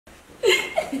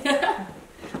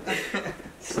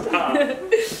Stop.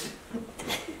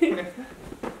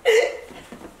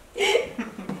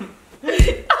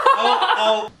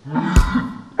 Oh.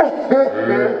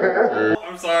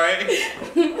 I'm sorry.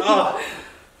 Oh.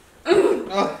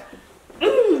 Oh.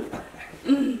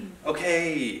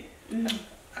 Okay.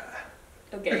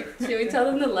 Okay, should we tell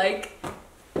them to like,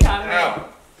 comment,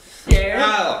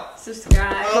 share,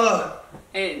 subscribe,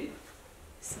 and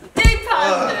stay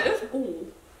positive? Ooh.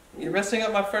 You're messing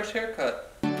up my fresh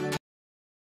haircut.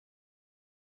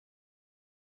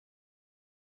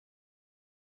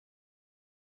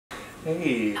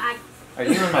 Hey, are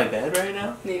you in my bed right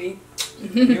now? Maybe. Are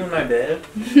you in my bed?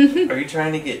 Are you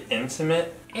trying to get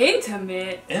intimate?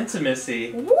 Intimate?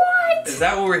 Intimacy? What? Is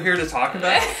that what we're here to talk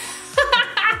about?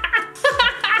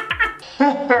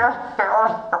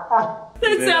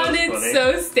 That sounded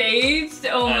so staged.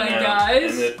 Oh my gosh.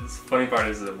 And the funny part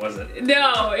is it wasn't.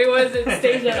 No, it wasn't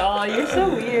staged at all. You're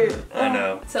so weird. I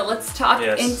know. So let's talk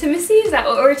intimacy. Is that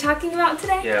what we're talking about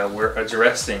today? Yeah, we're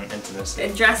addressing intimacy.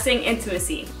 Addressing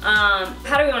intimacy.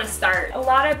 How do we want to start? A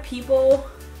lot of people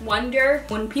wonder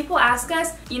when people ask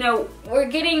us, you know, we're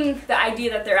getting the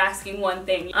idea that they're asking one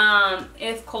thing.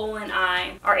 If Cole and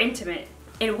I are intimate.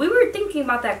 And we were thinking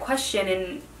about that question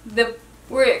and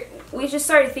we just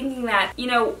started thinking that, you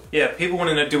know... Yeah, people want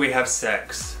to know, do we have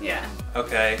sex? Yeah.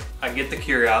 Okay, I get the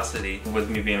curiosity with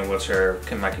me being in a wheelchair,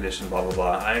 my condition, blah, blah,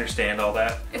 blah. I understand all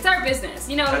that. It's our business,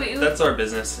 you know. That's our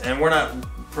business, and we're not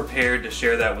prepared to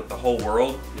share that with the whole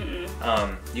world.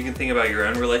 You can think about your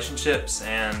own relationships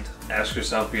and ask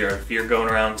yourself if you're going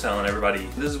around telling everybody,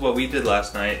 this is what we did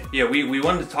last night. Yeah, we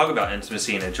wanted to talk about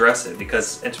intimacy and address it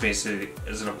because intimacy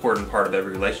is an important part of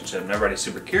every relationship and everybody's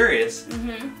super curious.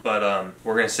 But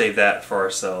we're going to save that for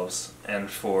ourselves and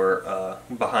for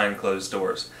behind closed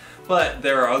doors. But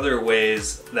there are other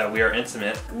ways that we are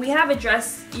intimate. We have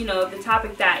addressed, you know, the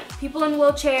topic that people in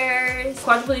wheelchairs,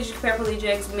 quadriplegics,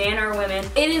 paraplegics, men or women,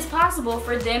 it is possible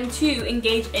for them to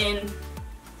engage in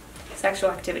sexual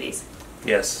activities.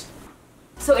 Yes.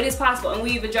 So it is possible, and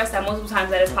we've addressed that multiple times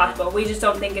that it's possible. We just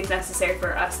don't think it's necessary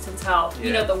for us to tell,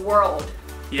 you know, the world.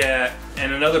 Yeah,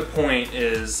 and another point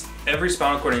is every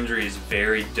spinal cord injury is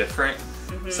very different.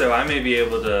 So I may be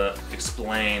able to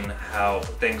explain how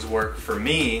things work for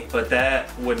me, but that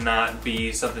would not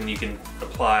be something you can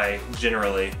apply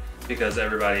generally because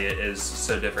everybody is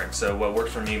so different. So what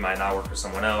works for me might not work for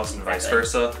someone else and vice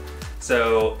versa.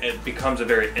 So it becomes a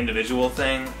very individual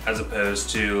thing as opposed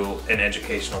to an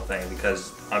educational thing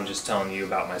because I'm just telling you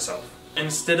about myself.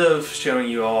 Instead of showing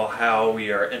you all how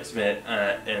we are intimate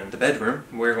in the bedroom,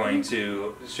 we're going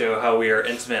to show how we are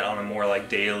intimate on a more like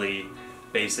daily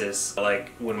basis, like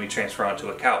when we transfer onto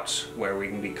a couch where we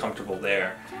can be comfortable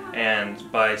there. And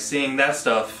by seeing that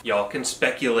stuff, y'all can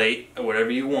speculate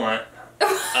whatever you want.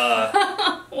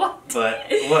 What? But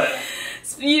what?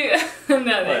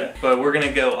 Nothing. But we're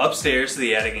gonna go upstairs to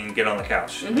the attic and get on the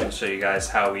couch and show you guys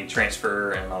how we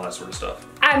transfer and all that sort of stuff.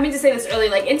 I meant to say this earlier,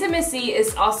 like intimacy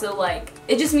is also like,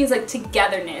 it just means like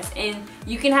togetherness, and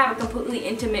you can have a completely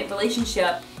intimate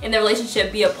relationship and the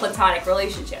relationship be a platonic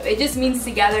relationship. It just means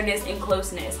togetherness and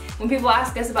closeness. When people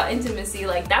ask us about intimacy,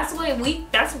 like that's what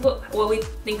we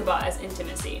think about as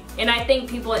intimacy. And I think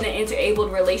people in an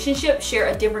interabled relationship share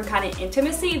a different kind of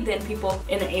intimacy than people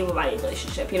in an able-bodied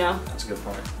relationship, you know? That's a good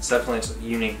point. It's definitely a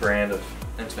unique brand of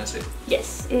intimacy.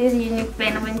 Yes, it is a unique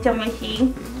brand of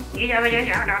intimacy.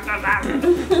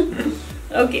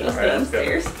 Okay, let's go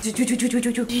downstairs.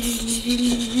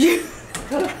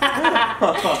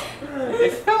 They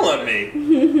fell on me.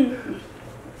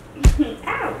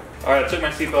 Ow. Alright, I took my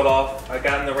seatbelt off. I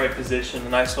got in the right position, a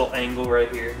nice little angle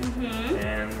right here.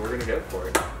 And we're gonna go for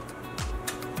it.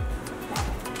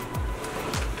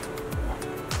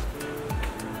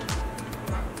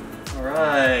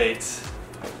 Alright.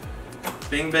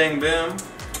 Bing, bang, boom.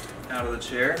 Out of the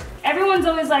chair. Everyone's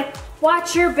always like,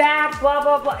 watch your back, blah,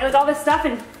 blah, blah. Like all this stuff,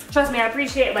 and trust me, I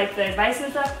appreciate like the advice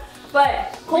and stuff.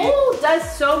 But Cole does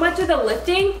so much of the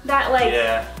lifting that like,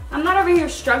 I'm not over here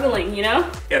struggling, you know?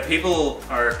 Yeah, people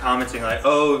are commenting like,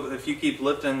 oh, if you keep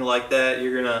lifting like that,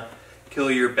 you're gonna kill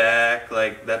your back.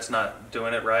 Like, that's not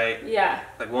doing it right. Yeah.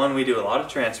 Like, one, we do a lot of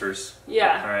transfers.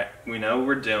 Yeah. All right, we know what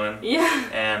we're doing. Yeah.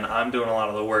 And I'm doing a lot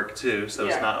of the work too, so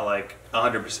it's not like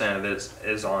 100% of it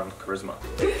is on charisma.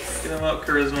 Get him up,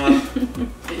 charisma.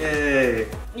 Yay.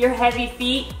 Your heavy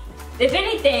feet. If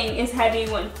anything is heavy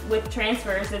with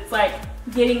transfers, it's like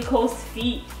getting Cole's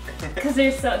feet. Because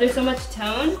there's so much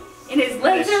tone, and his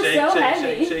legs are so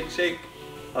heavy. Shake.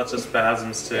 Lots of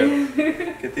spasms too.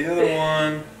 Get the other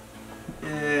one.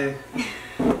 Yay.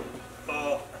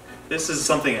 Oh, this is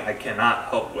something I cannot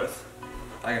help with.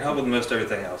 I can help with most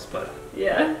everything else, but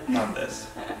Yeah. not this.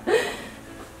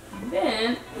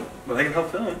 Then. But I can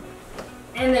help film.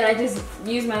 And then I just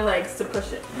use my legs to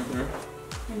push it.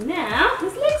 And now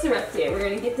his legs are up there. We're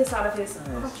gonna get this out of his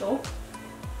satchel.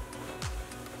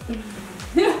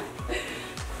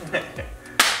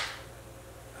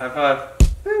 High five.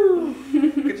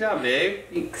 Good job, Dave.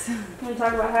 Thanks. I'm gonna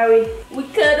talk about how we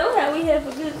cuddle, how we have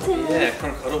a good time. Yeah,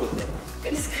 come cuddle with me.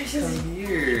 Goodness gracious. Come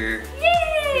here.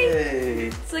 Yay! Yay.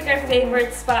 It's like our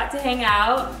favorite spot to hang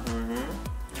out.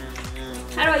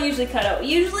 How do I usually cuddle?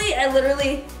 Usually I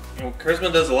literally... Well,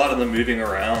 Charisma does a lot of the moving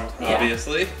around,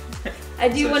 obviously. I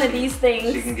do So one of these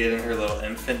things. She can get in her little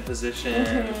infant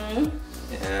position.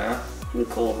 Yeah.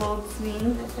 Nicole holds me.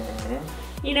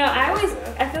 You know,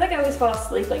 I feel like I always fall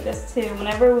asleep like this too.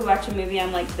 Whenever we watch a movie,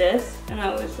 I'm like this, and I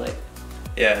always like...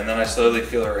 Yeah, and then I slowly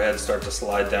feel her head start to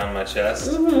slide down my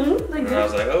chest. Like And I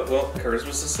was like, oh, well,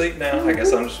 Charisma's asleep now. I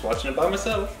guess I'm just watching it by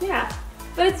myself. Yeah,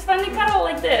 but it's fun to cuddle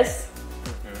like this.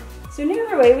 Is there any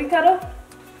other way we cuddle?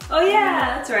 Oh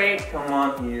yeah, that's right. Come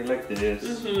on here, like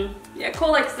this. Yeah,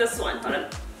 Cole likes this one. Hold on.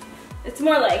 It's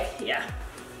more like, yeah.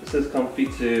 This is comfy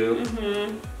too.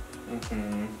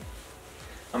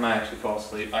 I might actually fall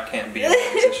asleep. I can't be in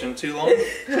that position too long.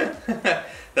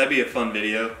 That'd be a fun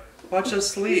video. Watch us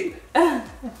sleep.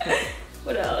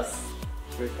 What else?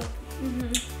 Very comfy.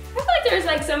 I feel like there's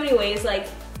like so many ways, like,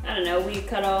 I don't know, we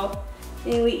cuddle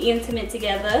and we intimate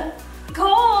together. Cole!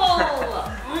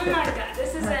 Oh my god,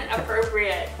 this isn't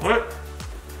appropriate. What?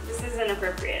 This isn't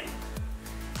appropriate.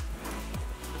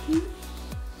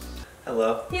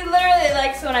 Hello. He literally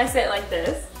likes when I sit like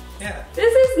this. Yeah.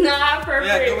 This is not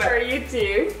appropriate go back. for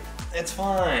YouTube. It's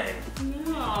fine.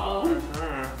 No.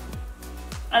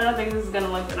 I don't think this is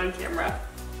gonna look good on camera.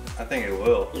 I think it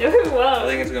will. No, it won't. I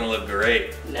think it's gonna look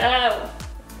great. No.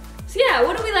 So yeah,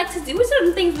 what do we like to do? What's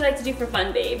some things we like to do for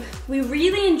fun, babe? We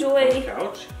really enjoy...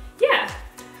 Couch. Yeah.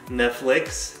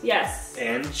 Netflix. Yes.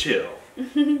 And chill.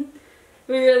 We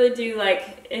really do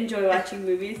like enjoy watching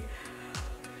movies.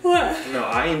 What? No,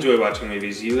 I enjoy watching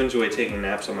movies. You enjoy taking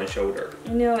naps on my shoulder. I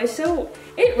know,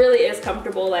 it really is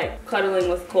comfortable, like cuddling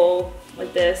with Cole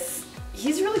like this.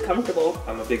 He's really comfortable.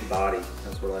 I'm a big body.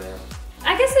 That's what I am.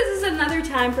 I guess this is another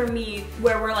time for me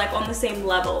where we're like on the same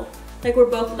level. Like we're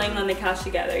both laying on the couch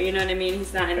together, you know what I mean?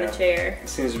 He's not in the chair. It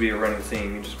seems to be a running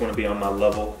theme. You just want to be on my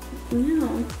level.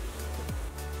 No.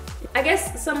 I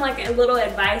guess some like a little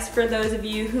advice for those of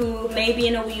you who may be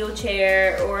in a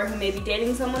wheelchair or who may be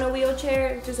dating someone in a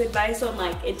wheelchair, just advice on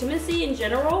like intimacy in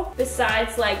general,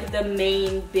 besides like the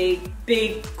main big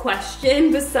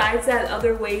question, besides that,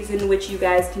 other ways in which you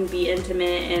guys can be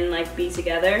intimate and like be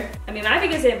together. I mean, my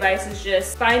biggest advice is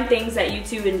just find things that you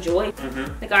two enjoy.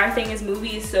 Like our thing is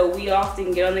movies, so we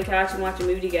often get on the couch and watch a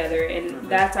movie together, and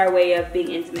that's our way of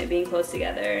being intimate, being close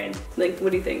together. And like,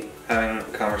 what do you think? Having a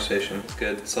conversation is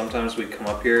good. Sometimes we come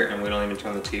up here and we don't even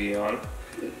turn the TV on.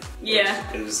 Yeah.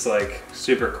 It's like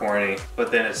super corny,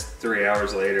 but then it's 3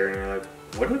 hours later and you're like,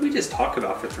 what did we just talk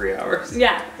about for 3 hours?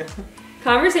 Yeah.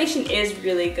 Conversation is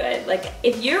really good. Like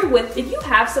if you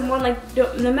have someone, like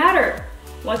no matter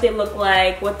what they look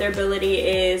like, what their ability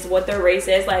is, what their race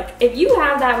is, like if you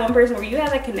have that one person where you have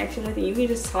that connection with and you can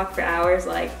just talk for hours,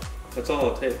 like that's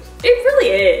all it takes. It really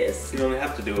is. You don't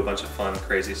have to do a bunch of fun,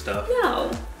 crazy stuff.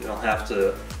 No. You don't have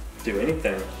to do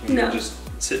anything. You can just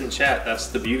sit and chat. That's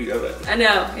the beauty of it. I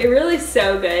know. It really is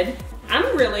so good.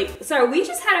 I'm really sorry. We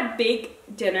just had a big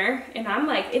dinner and I'm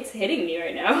like, it's hitting me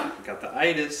right now. Got the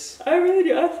itis. I really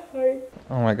do. I'm sorry.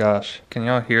 Oh my gosh. Can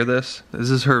y'all hear this? This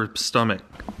is her stomach.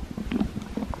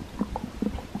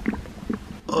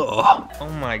 Oh. Oh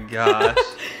my gosh.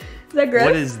 Is that gross?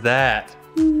 What is that?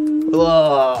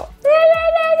 Oh.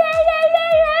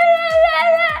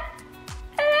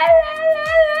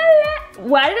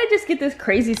 Why did I just get this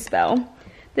crazy spell?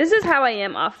 This is how I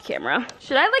am off camera.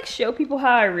 Should I like show people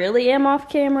how I really am off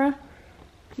camera?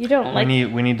 You don't like...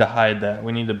 We need to hide that.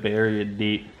 We need to bury it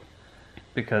deep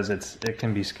because it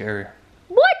can be scary.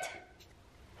 What?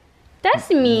 That's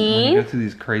mean. When you go through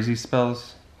these crazy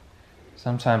spells,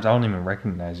 sometimes I don't even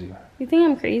recognize you. You think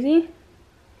I'm crazy?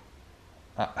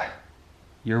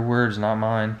 Your words, not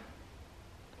mine.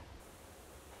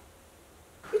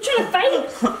 You trying to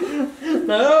fight?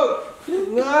 No!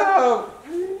 No!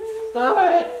 Stop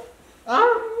it!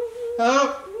 Help!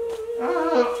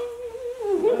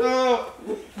 No!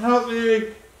 Help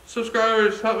me!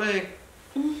 Subscribers, help me!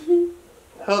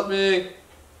 Help me!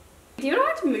 Do you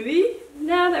want to watch a movie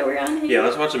now that we're on here? Yeah,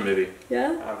 let's watch a movie.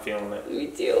 Yeah? I'm feeling it. Me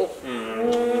too.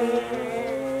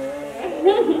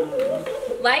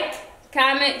 Like,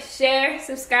 comment, share,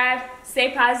 subscribe,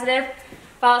 stay positive.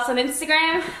 Follow us on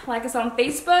Instagram, like us on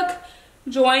Facebook.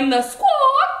 join the squad.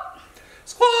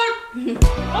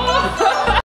 Squad!